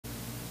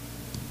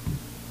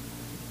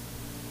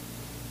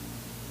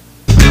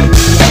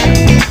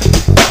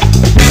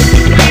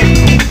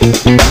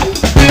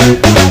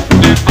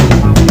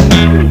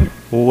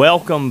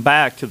Welcome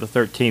back to the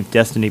 13th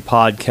Destiny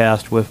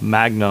Podcast with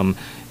Magnum.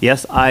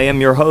 Yes, I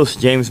am your host,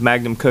 James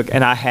Magnum Cook,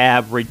 and I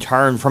have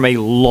returned from a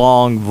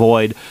long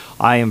void.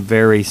 I am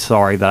very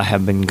sorry that I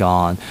have been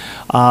gone.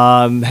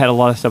 Had a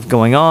lot of stuff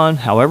going on.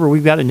 However,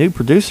 we've got a new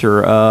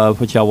producer,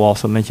 which I will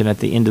also mention at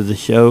the end of the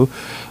show.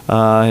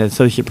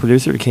 Associate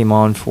Producer came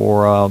on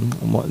for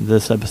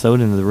this episode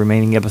and the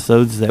remaining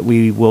episodes that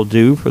we will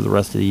do for the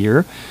rest of the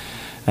year.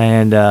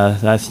 And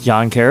that's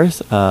John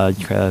Kerez,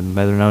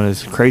 better known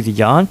as Crazy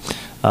John.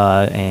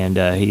 And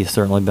he's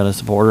certainly been a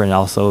supporter, and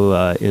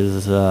also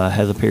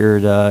has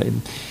appeared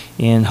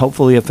in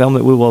hopefully a film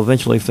that we will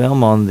eventually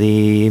film on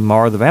the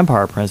Mara the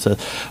Vampire Princess.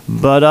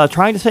 But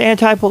trying to stay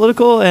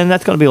anti-political, and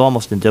that's going to be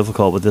almost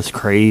difficult with this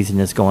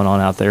craziness going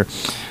on out there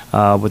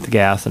with the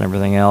gas and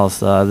everything else.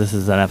 This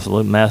is an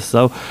absolute mess.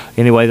 So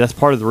anyway, that's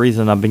part of the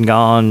reason I've been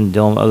gone,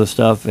 doing other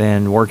stuff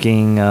and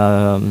working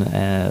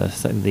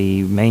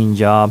the main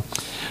job.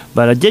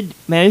 But I did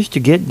manage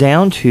to get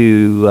down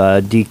to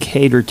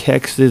Decatur,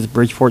 Texas,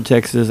 Bridgeport,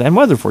 Texas, and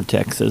Weatherford,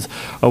 Texas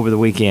over the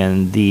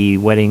weekend. The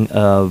wedding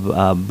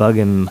of Bug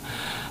and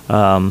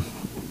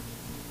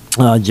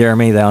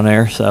Jeremey down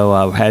there. So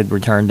I had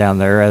returned down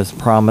there as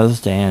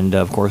promised, and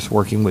of course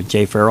working with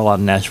Jay Farrell out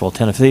in Nashville,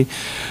 Tennessee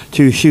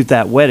to shoot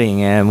that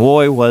wedding. And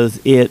boy, was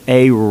it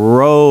a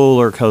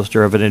roller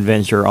coaster of an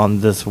adventure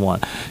on this one.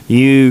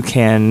 You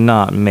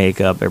cannot make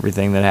up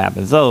everything that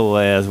happens. So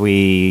as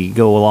we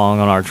go along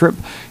on our trip,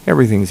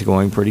 everything's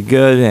going pretty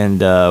good, and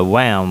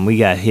wham, we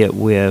got hit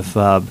with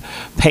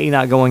pay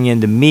not going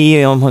into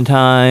me on one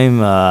time,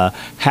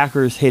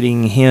 hackers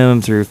hitting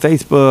him through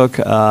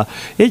Facebook.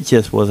 It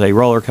just was a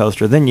roller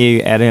coaster. Then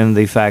you add in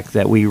the fact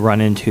that we run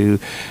into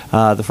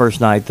the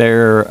first night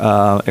there,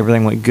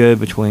 everything went good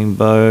between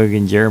Bug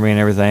and Jeremy and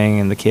everything,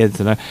 and the kids,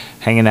 and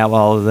hanging out with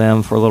all of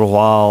them for a little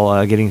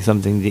while, getting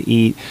something to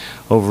eat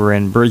over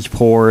in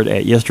Bridgeport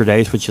at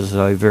Yesterday's, which is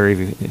a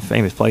very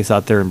famous place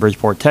out there in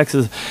Bridgeport,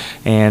 Texas,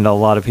 and a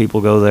lot of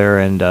people go there,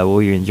 and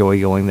we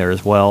enjoy going there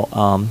as well.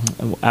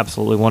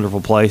 Absolutely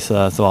wonderful place,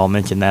 so I'll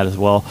mention that as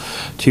well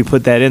to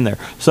put that in there.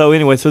 So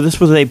anyway, so this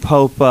was a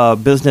Pope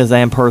business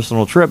and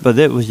personal trip, but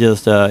it was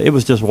just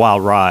a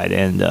wild ride,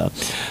 and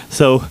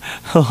so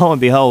lo and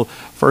behold,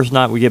 first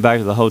night we get back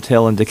to the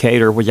hotel in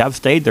Decatur, which I've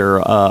stayed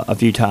there a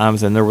few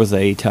times, and there was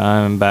a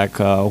time back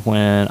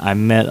when I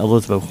met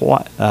Elizabeth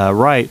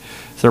Wright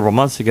several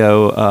months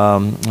ago. I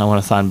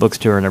want to sign books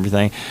to her and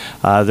everything.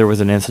 There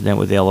was an incident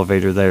with the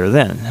elevator there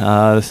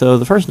then. So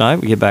the first night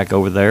we get back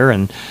over there,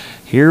 and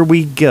here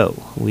we go.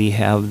 We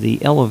have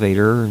the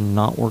elevator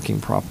not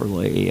working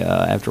properly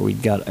after we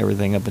got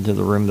everything up into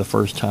the room the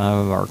first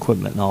time, our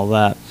equipment and all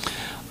that.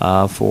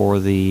 For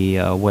the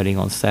wedding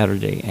on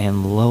Saturday,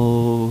 and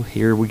lo,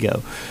 here we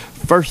go.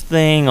 First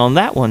thing on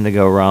that one to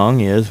go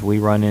wrong is we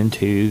run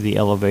into the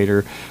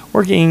elevator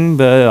working,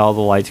 but all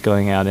the lights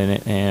going out in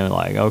it, and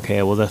like,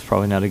 okay, well, that's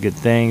probably not a good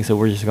thing, so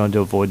we're just going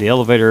to avoid the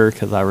elevator,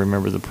 because I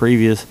remember the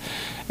previous.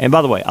 And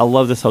by the way, I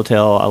love this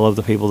hotel. I love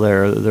the people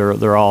there.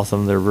 They're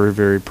awesome. They're very,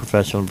 very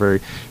professional, very,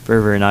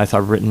 very, very nice.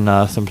 I've written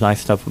some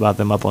nice stuff about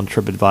them up on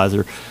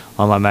TripAdvisor,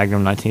 on my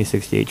Magnum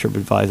 1968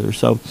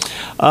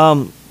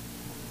 TripAdvisor.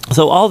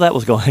 So all that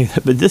was going,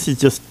 but this is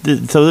just,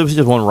 so it was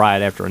just one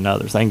ride after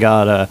another. Thank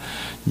God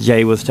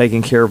Jay was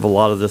taking care of a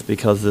lot of this,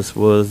 because this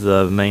was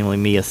mainly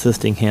me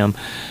assisting him,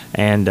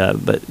 and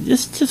but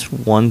just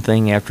one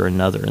thing after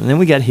another. And then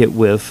we got hit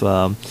with,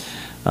 so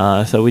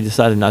we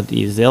decided not to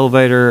use the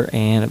elevator,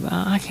 and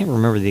I can't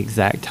remember the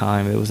exact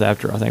time. I think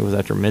it was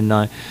after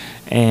midnight,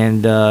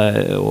 and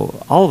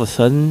all of a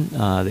sudden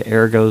the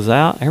air goes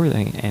out,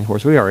 everything, and of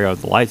course we already got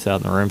the lights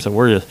out in the room, so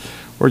we're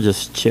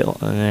just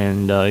chilling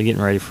and getting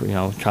ready for,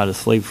 try to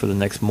sleep for the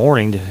next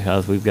morning,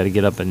 because we've got to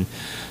get up and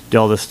do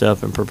all this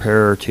stuff and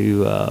prepare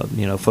to,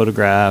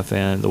 photograph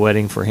and the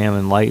wedding for him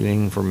and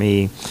lighting for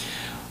me.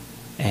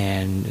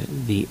 And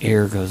the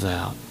air goes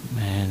out,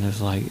 man.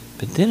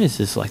 But then it's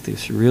just like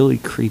this really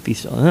creepy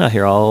stuff. And then I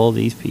hear all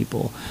these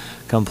people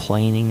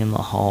complaining in the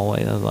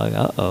hallway. I was like,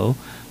 uh-oh.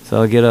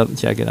 So I get up and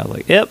check it out.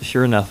 Like, yep,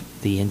 sure enough,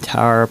 the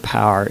entire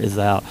power is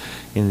out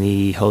in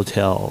the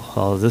hotel.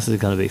 Oh, this is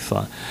going to be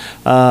fun.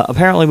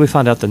 Apparently, we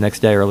found out the next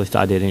day, or at least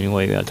I did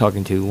anyway,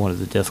 talking to one of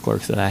the desk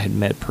clerks that I had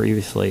met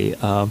previously,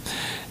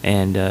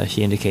 and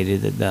she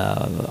indicated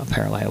that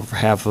apparently over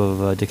half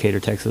of Decatur,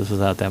 Texas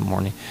was out that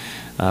morning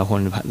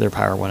when their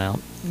power went out.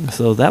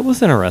 So that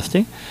was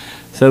interesting.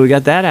 So we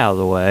got that out of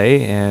the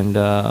way, and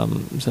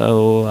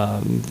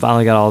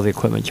finally got all the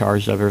equipment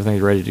charged up.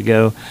 Everything's ready to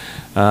go.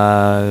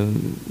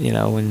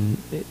 And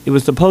it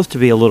was supposed to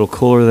be a little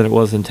cooler than it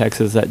was in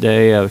Texas that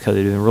day, because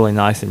it had been really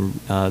nice in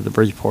the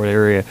Bridgeport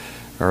area,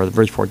 or the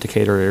Bridgeport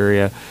Decatur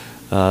area,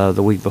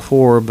 the week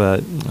before.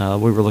 But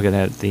we were looking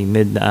at the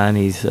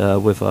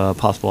mid-90s with a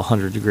possible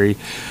 100 degree,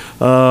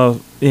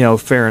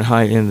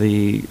 Fahrenheit in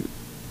the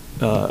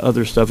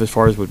other stuff as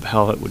far as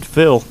how it would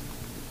feel.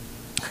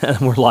 And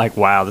we're like,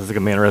 wow, this is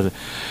going to be interesting.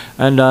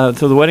 And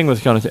so the wedding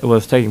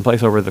was taking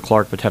place over at the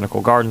Clark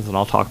Botanical Gardens, and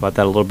I'll talk about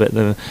that a little bit in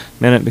a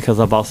minute because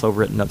I've also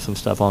written up some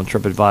stuff on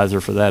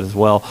TripAdvisor for that as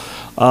well.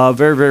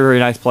 Very, very, very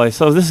nice place.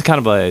 So this is kind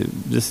of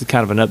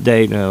an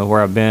update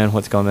where I've been,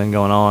 what's been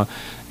going on,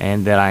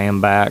 and that I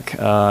am back.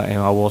 And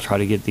I will try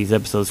to get these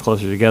episodes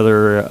closer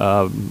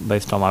together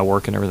based on my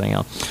work and everything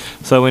else.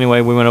 So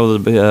anyway, we went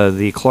over to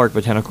the Clark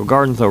Botanical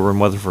Gardens over in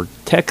Weatherford,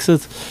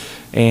 Texas.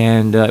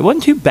 And it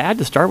wasn't too bad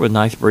to start with,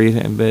 nice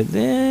breathing, but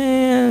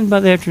then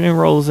by the afternoon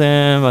rolls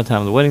in, by the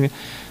time of the wedding,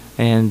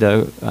 and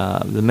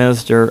the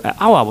minister,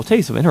 I will tell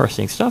you some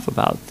interesting stuff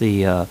about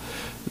the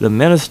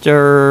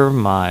minister,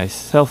 my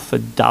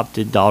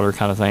self-adopted daughter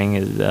kind of thing,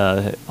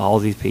 is all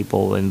these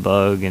people in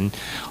Bug, and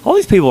all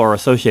these people are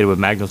associated with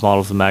Magnus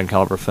Models and Magnum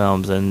Caliber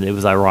Films, and it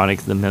was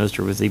ironic the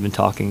minister was even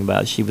talking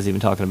about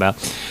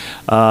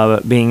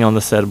being on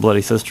the set of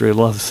Bloody Sister in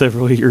Love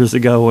several years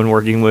ago and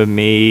working with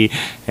me,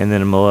 and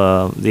then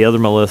the other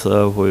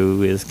Melisa,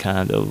 who is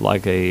kind of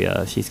like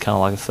she's kind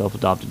of like a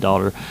self-adopted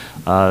daughter.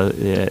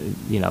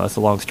 It's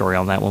a long story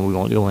on that one. We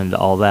won't go into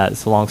all that.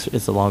 It's a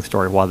long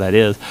story why that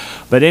is.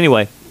 But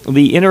anyway,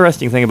 the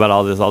interesting thing about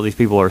all these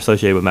people are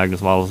associated with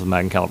Magnus Models and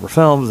Magnum Caliber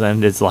Films,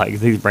 and it's like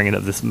he's bringing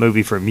up this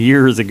movie from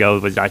years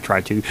ago, which I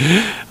try to.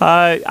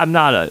 I'm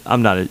not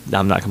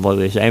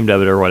completely ashamed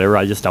of it or whatever.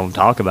 I just don't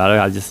talk about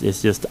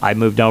it. I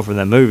moved on from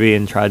that movie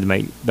and tried to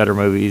make better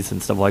movies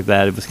and stuff like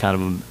that. It was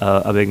kind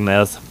of a big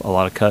mess, a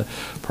lot of cut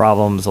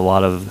problems, a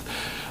lot of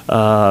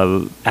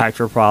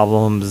actor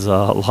problems, a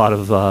lot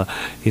of I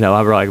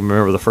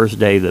remember the first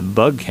day that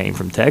Bug came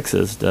from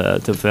Texas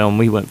to film.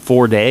 We went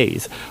 4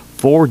 days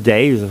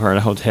of her in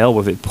a hotel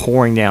with it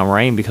pouring down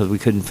rain because we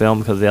couldn't film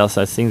because the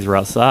outside scenes were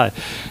outside.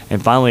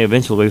 And finally,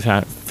 eventually, we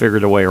kind of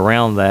figured a way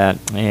around that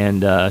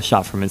and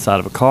shot from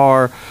inside of a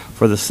car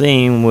for the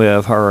scene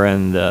with her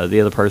and the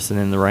other person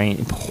in the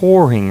rain,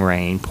 pouring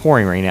rain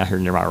out here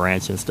near my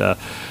ranch and stuff.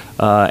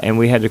 And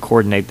we had to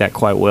coordinate that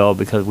quite well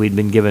because we'd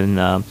been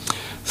given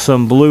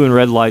some blue and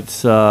red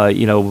lights,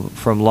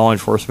 from law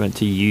enforcement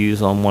to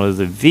use on one of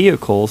the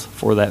vehicles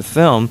for that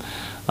film.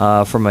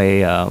 From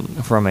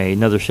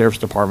another sheriff's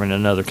department in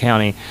another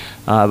county,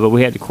 but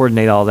we had to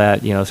coordinate all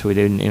that, so we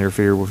didn't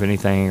interfere with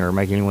anything or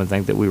make anyone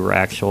think that we were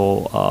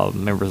actual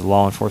members of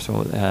law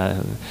enforcement,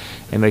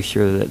 and make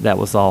sure that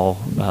was all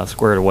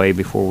squared away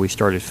before we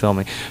started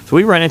filming. So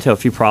we ran into a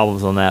few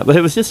problems on that, but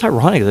it was just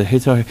ironic.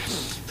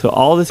 So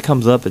all this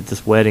comes up at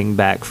this wedding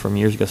back from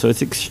years ago. So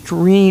it's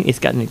extreme. It's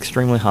gotten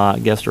extremely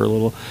hot. Guests are a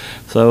little.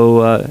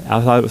 So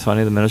I thought it was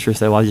funny. The minister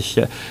said, "Well,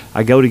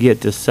 I go to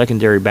get this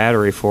secondary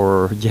battery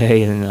for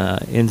Jay, and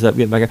ends up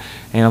getting back."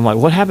 And I'm like,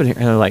 "What happened here?"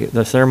 And they're like,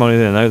 "The ceremony,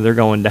 they're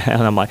going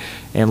down." I'm like,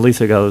 and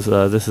Lisa goes,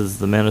 "This is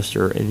the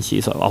minister," and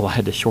she's like, "Oh, I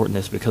had to shorten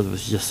this because it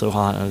was just so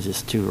hot and it was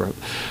just too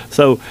rough."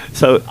 So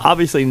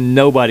obviously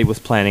nobody was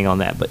planning on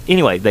that. But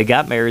anyway, they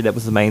got married. That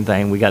was the main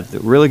thing. We got the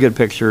really good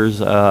pictures.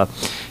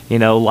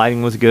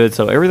 Lighting was good,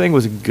 so everything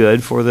was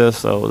good for this.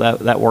 So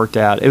that worked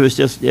out. It's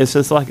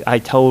just like I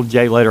told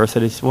Jay later. I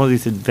said it's one of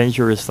these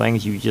adventurous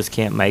things you just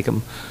can't make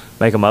them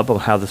up on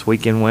how this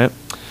weekend went.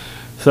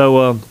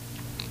 So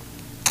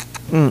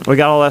we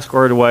got all that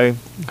squared away.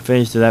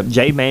 Finished it up.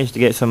 Jay managed to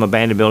get some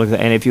abandoned buildings,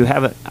 and if you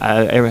haven't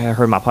ever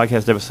heard my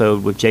podcast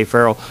episode with Jay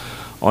Farrell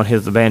on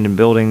his abandoned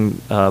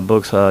building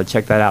books,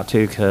 check that out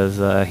too, because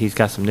he's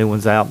got some new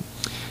ones out,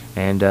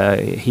 and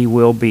he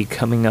will be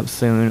coming up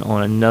soon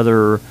on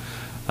another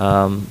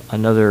what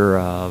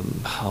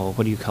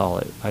do you call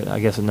it? I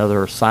guess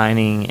another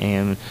signing,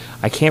 and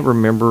I can't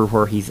remember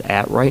where he's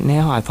at right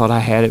now. I thought I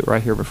had it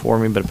right here before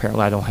me, but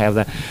apparently I don't have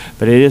that.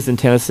 But it is in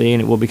Tennessee,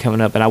 and it will be coming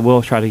up, and I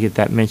will try to get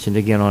that mentioned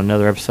again on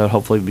another episode,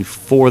 hopefully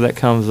before that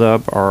comes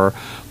up, or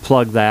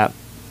plug that.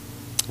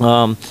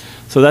 So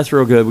that's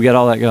real good. We got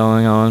all that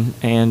going on,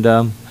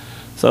 and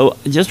so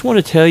I just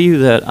want to tell you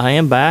that I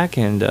am back,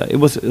 and it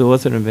was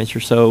an adventure.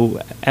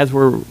 So as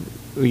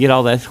we get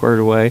all that squared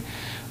away,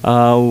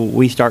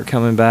 we start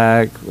coming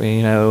back,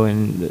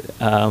 and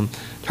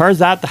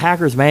turns out the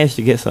hackers managed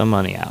to get some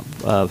money out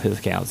of his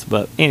accounts.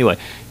 But anyway,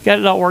 got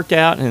it all worked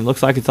out, and it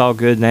looks like it's all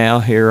good now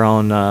here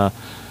on,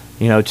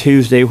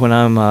 Tuesday when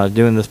I'm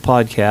doing this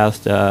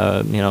podcast.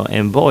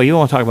 And boy, you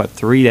want to talk about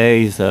 3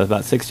 days,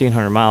 about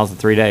 1,600 miles in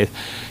 3 days.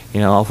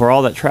 For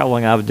all that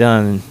traveling I've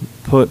done,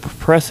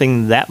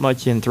 pressing that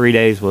much in 3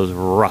 days was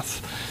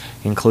rough,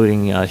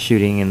 including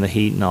shooting in the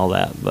heat and all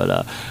that.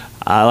 But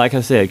like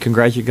I said,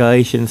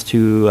 congratulations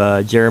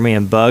to Jeremey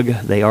and Bug.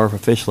 They are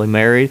officially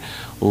married.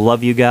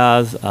 Love you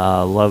guys.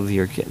 Love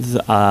your kids.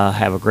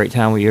 Have a great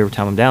time with you every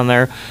time I'm down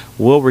there.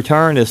 Will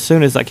return as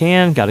soon as I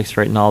can. Got to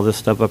straighten all this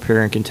stuff up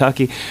here in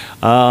Kentucky.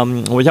 Which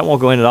I won't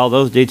go into all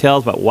those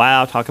details, but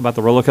wow, talk about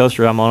the roller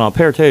coaster I'm on up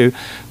here too.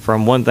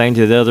 From one thing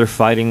to the other,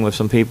 fighting with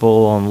some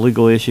people on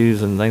legal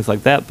issues and things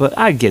like that. But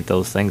I get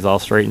those things all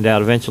straightened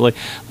out eventually.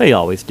 They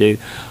always do.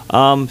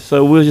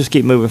 So we'll just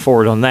keep moving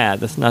forward on that.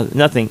 That's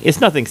nothing.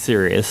 It's nothing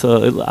serious.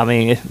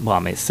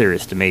 It's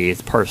serious to me.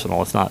 It's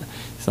personal. It's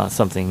It's not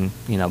something,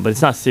 but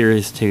it's not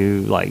serious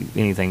to like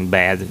anything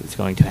bad that's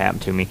going to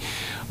happen to me.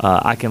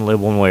 I can live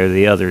one way or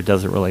the other. It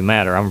doesn't really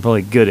matter. I'm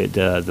really good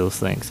at those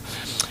things.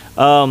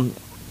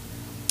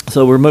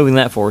 So we're moving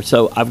that forward.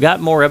 So I've got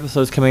more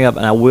episodes coming up,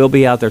 and I will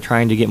be out there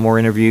trying to get more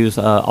interviews,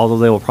 although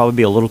they will probably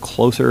be a little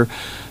closer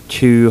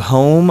to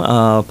home,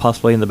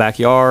 possibly in the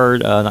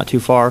backyard, not too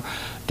far.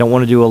 Don't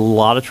want to do a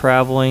lot of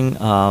traveling.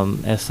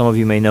 As some of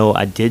you may know,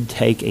 I did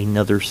take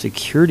another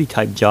security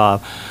type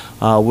job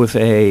with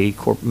a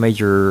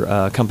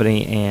major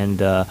company,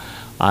 and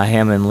I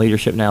am in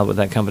leadership now with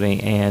that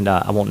company, and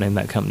I won't name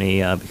that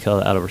company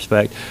because out of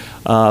respect.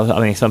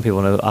 Some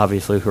people know,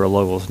 obviously, who are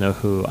locals know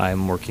who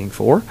I'm working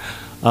for.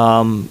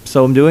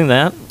 So I'm doing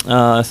that.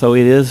 So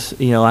it is,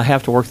 I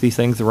have to work these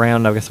things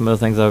around. I've got some other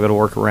things I've got to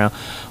work around.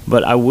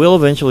 But I will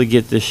eventually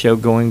get this show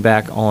going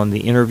back on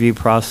the interview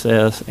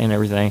process and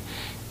everything.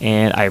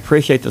 And I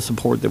appreciate the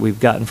support that we've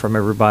gotten from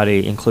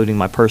everybody, including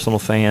my personal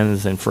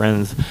fans and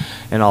friends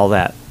and all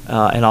that.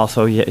 And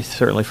also,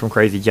 certainly from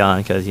Crazy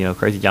John, because,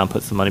 Crazy John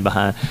puts some money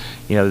behind,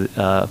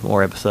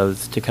 more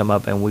episodes to come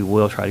up, and we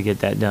will try to get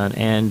that done.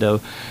 And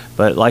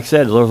but like I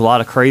said, there's a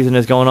lot of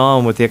craziness going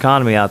on with the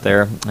economy out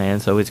there,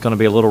 and so it's going to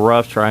be a little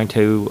rough trying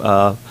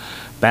to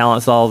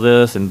balance all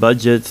this and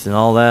budgets and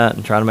all that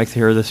and try to make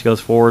sure this goes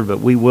forward.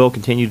 But we will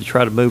continue to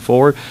try to move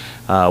forward.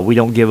 We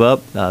don't give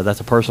up. That's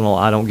a personal,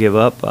 I don't give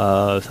up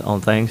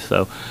on things.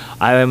 So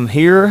I am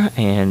here,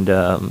 and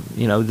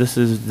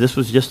this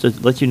was just to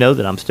let you know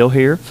that I'm still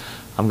here.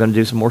 I'm going to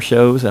do some more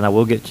shows, and I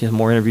will get to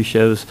more interview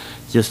shows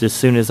just as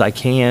soon as I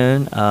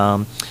can.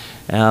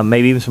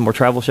 Maybe even some more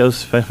travel shows,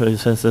 especially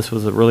since this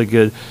was a really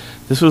good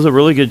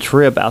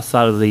trip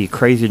outside of the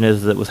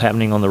craziness that was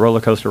happening on the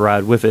roller coaster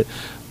ride with it.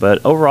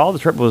 But overall, the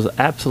trip was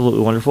absolutely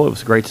wonderful. It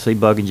was great to see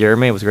Bug and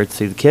Jeremy. It was great to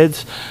see the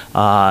kids.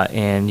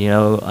 And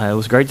it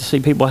was great to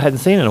see people I hadn't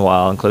seen in a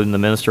while, including the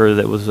minister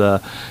that was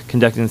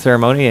conducting the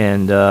ceremony,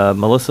 and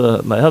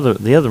Melisa,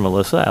 the other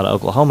Melisa out of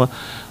Oklahoma,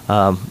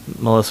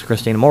 Melisa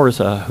Christina Morris,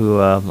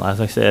 who,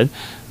 as I said,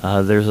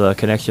 there's a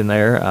connection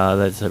there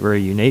that's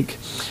very unique.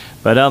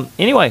 But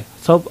anyway,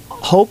 so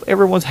hope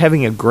everyone's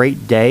having a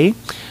great day.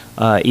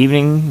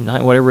 Evening,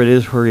 night, whatever it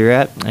is where you're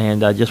at,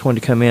 and I just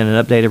wanted to come in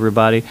and update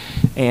everybody.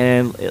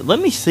 And let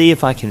me see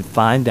if I can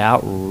find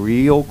out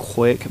real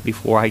quick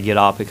before I get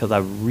off, because I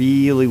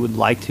really would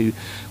like to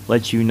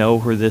let you know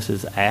where this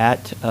is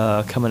at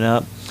coming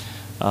up.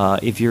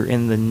 If you're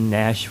in the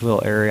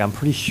Nashville area, I'm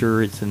pretty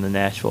sure it's in the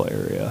Nashville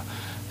area.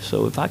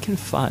 So if I can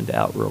find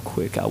out real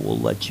quick, I will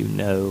let you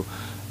know.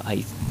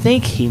 I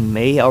think he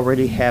may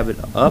already have it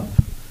up.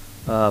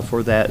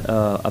 For that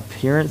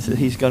appearance that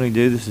he's going to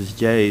do. This is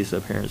Jay's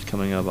appearance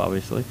coming up,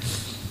 obviously.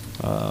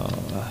 Let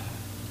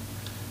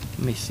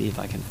me see if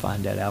I can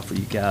find that out for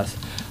you guys.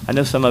 I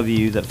know some of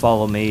you that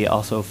follow me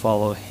also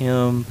follow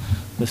him.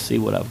 Let's see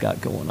what I've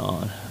got going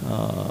on.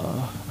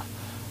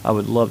 I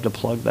would love to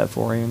plug that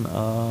for him.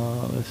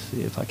 Let's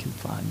see if I can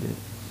find it.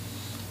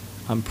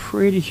 I'm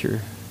pretty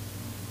sure.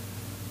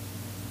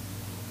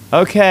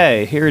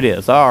 Okay, here it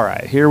is. All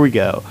right, here we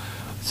go.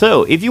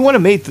 So, if you want to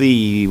meet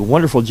the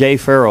wonderful Jay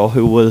Farrell,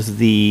 who was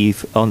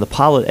on the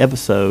pilot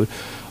episode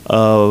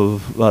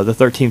of the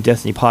 13th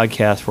Destiny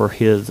podcast for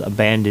his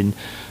abandoned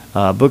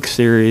book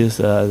series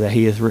that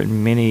he has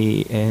written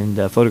many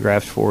and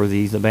photographs for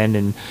these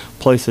abandoned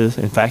places.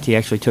 In fact, he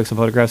actually took some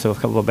photographs of a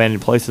couple of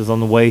abandoned places on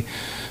the way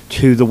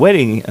to the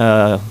wedding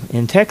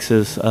in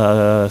Texas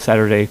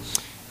Saturday.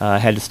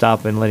 Had to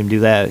stop and let him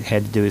do that.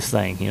 Had to do his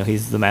thing.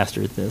 He's the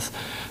master at this.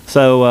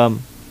 So,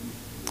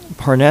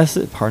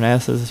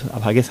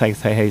 Parnassus, I guess I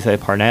say how you say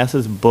it,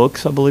 Parnassus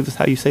Books, I believe is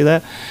how you say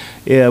that.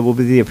 Yeah, will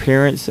be the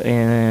appearance,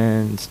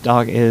 and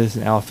stock is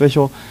now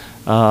official.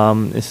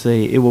 Let's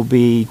see, it will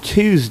be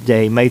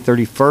Tuesday, May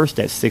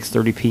 31st at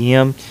 6:30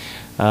 p.m.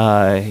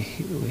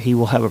 He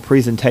will have a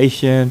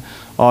presentation,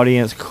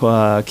 audience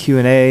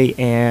Q&A,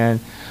 and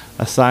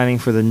a signing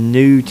for the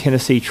new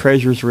Tennessee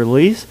Treasures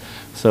release.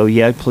 So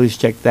yeah, please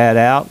check that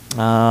out.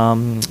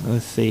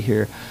 Let's see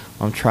here.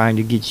 I'm trying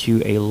to get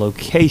you a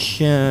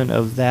location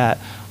of that.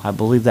 I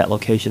believe that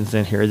location's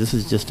in here. This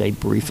is just a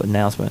brief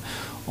announcement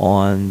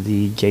on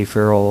the Jay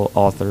Farrell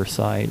author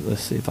site.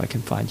 Let's see if I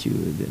can find you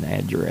an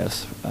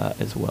address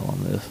as well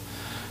on this.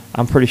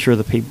 I'm pretty sure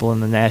the people in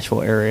the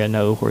Nashville area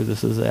know where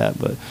this is at,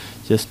 but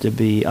just to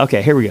be...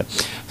 Okay, here we go.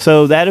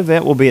 So that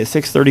event will be at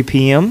 6:30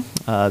 p.m.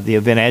 The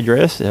event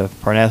address of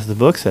Parnassus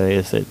Books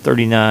is at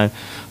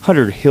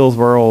 3900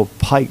 Hillsborough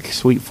Pike,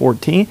 Suite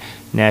 14,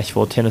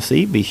 Nashville,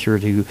 Tennessee. Be sure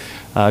to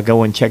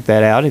go and check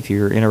that out if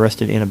you're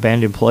interested in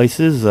abandoned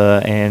places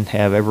and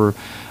have ever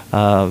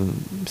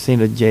seen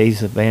the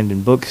Jay's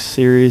Abandoned Books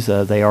series.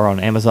 They are on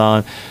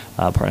Amazon.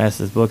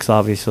 Parnassus Books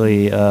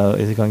obviously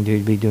is going to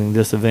be doing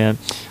this event.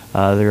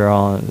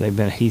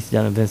 He's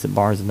done events at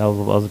Barnes and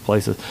Noble, other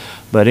places.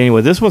 But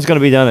anyway, this one's going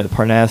to be done at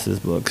Parnassus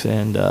Books,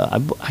 and I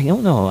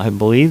don't know. I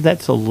believe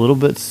that's a little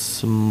bit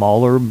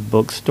smaller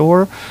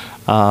bookstore.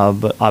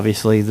 But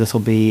obviously this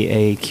will be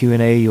a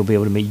Q&A. You'll be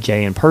able to meet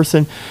Jay in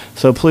person.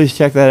 So please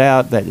check that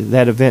out.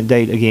 That event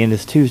date, again,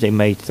 is Tuesday,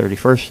 May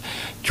 31st,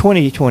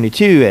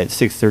 2022 at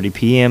 6:30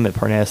 p.m. at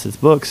Parnassus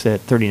Books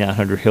at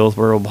 3900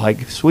 Hillsborough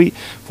Pike Suite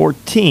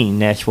 14,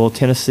 Nashville,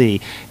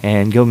 Tennessee.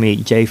 And go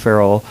meet Jay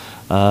Farrell,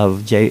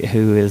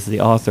 who is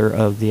the author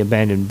of the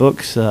Abandoned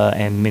Books,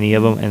 and many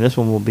of them. And this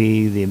one will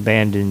be the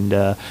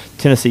Abandoned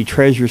Tennessee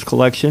Treasures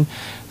Collection.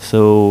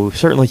 So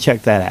certainly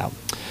check that out.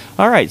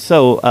 All right,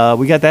 so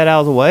we got that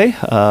out of the way,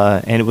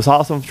 and it was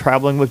awesome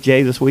traveling with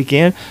Jay this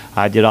weekend.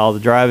 I did all the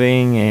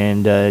driving,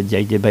 and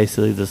Jay did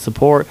basically the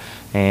support,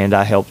 and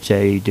I helped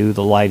Jay do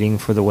the lighting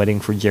for the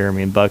wedding for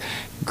Jeremy and Buck.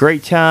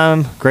 Great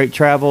time, great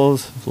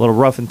travels. A little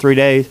rough in 3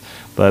 days,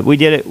 but we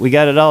did it. We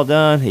got it all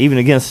done, even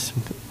against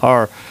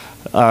our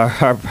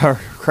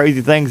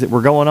crazy things that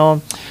were going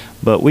on.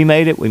 But we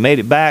made it. We made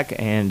it back,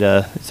 and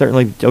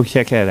certainly go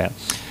check that out.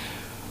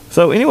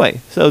 So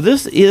anyway, so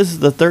this is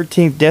the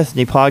 13th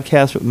Destiny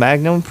podcast with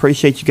Magnum.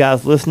 Appreciate you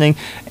guys listening.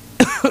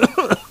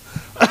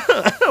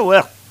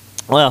 well,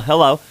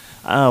 hello.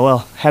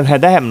 Haven't had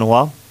that happen in a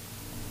while.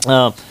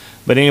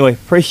 But anyway,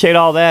 appreciate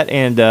all that.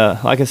 And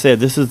like I said,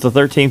 this is the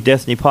 13th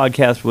Destiny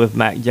podcast with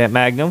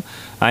Magnum.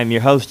 I'm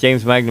your host,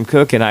 James Magnum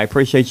Cook, and I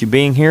appreciate you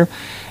being here.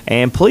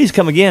 And please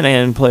come again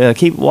and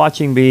keep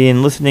watching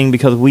and listening,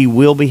 because we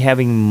will be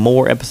having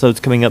more episodes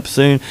coming up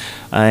soon.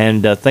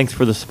 And thanks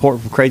for the support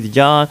from Crazy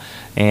John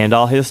and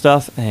all his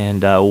stuff.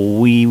 And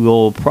we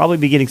will probably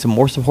be getting some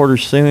more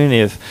supporters soon,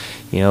 if,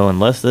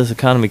 unless this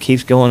economy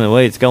keeps going the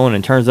way it's going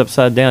and turns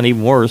upside down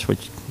even worse,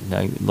 which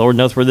Lord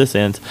knows where this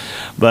ends.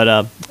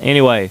 But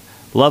anyway,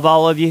 love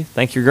all of you.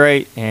 Think you're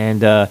great.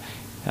 And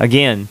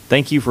again,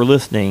 thank you for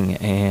listening.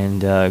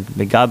 And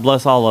may God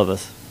bless all of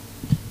us.